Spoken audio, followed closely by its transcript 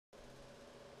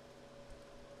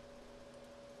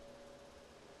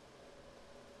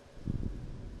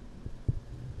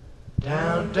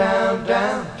down,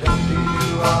 down,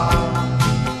 dum-dee-doo-ah.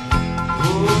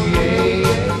 Ooh, yeah, yeah,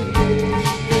 yeah.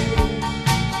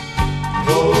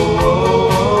 Oh,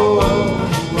 oh,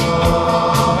 oh,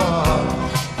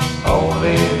 oh.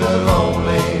 Only the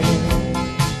lonely,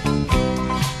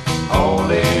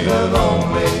 only the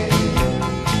lonely,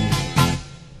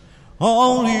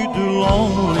 only the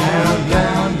lonely. Down,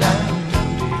 down, down,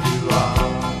 dum-dee-doo-ah.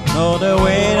 Know the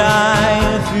way I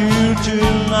feel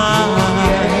tonight. Ooh,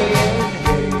 yeah, yeah,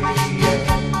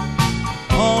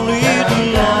 yeah. Only Down, the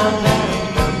down, lonely. down,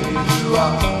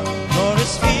 dum-dee-doo-ah. Know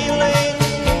this feeling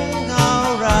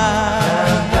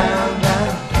alright. Down, down,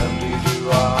 down,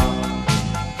 dum-dee-doo-ah.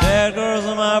 There goes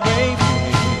my baby,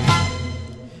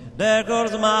 there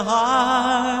goes my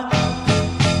heart,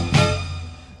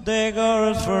 there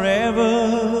goes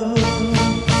forever,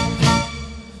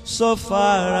 so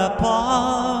far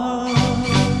apart.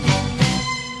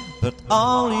 But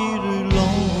only the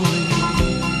lonely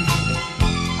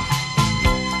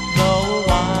know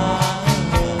why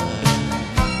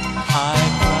I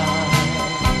cry.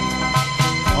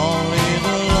 Only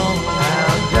the lonely.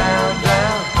 Down, down,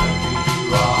 down,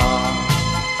 dum-dee-doo-ah.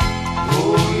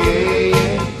 Oh, yeah, yeah,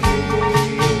 yeah.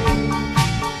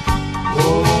 Oh, oh,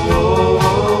 oh,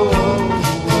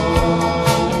 oh,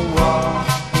 oh,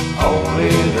 oh.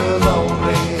 Only the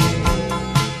lonely,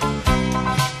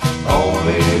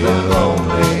 only the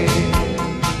lonely.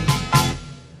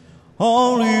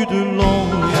 Only the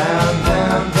lonely Down,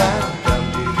 down, down,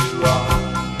 dum-dee-doo-ah.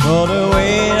 know the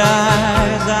way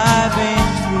eyes I've been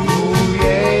through. Oh,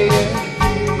 yeah, yeah,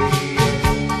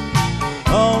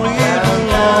 yeah. Only the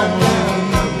Down, lonely down,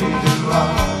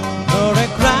 dum-dee-doo-ah. know they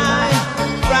cry,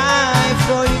 cry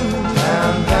for you.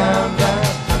 Down, down, down,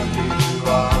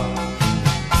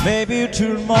 dum-dee-doo-ah. Maybe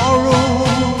tomorrow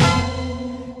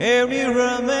every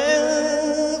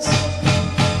romance,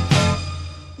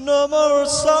 no more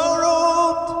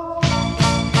sorrow,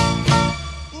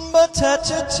 but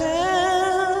touch a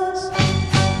chance.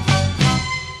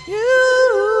 You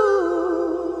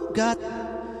got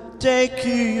take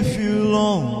if you're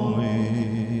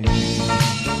lonely.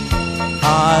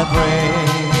 I pray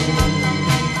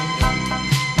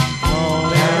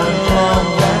only the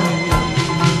lonely.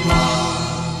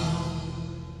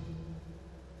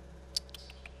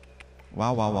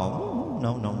 Wow, wow, wow.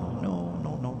 No, no, no, no.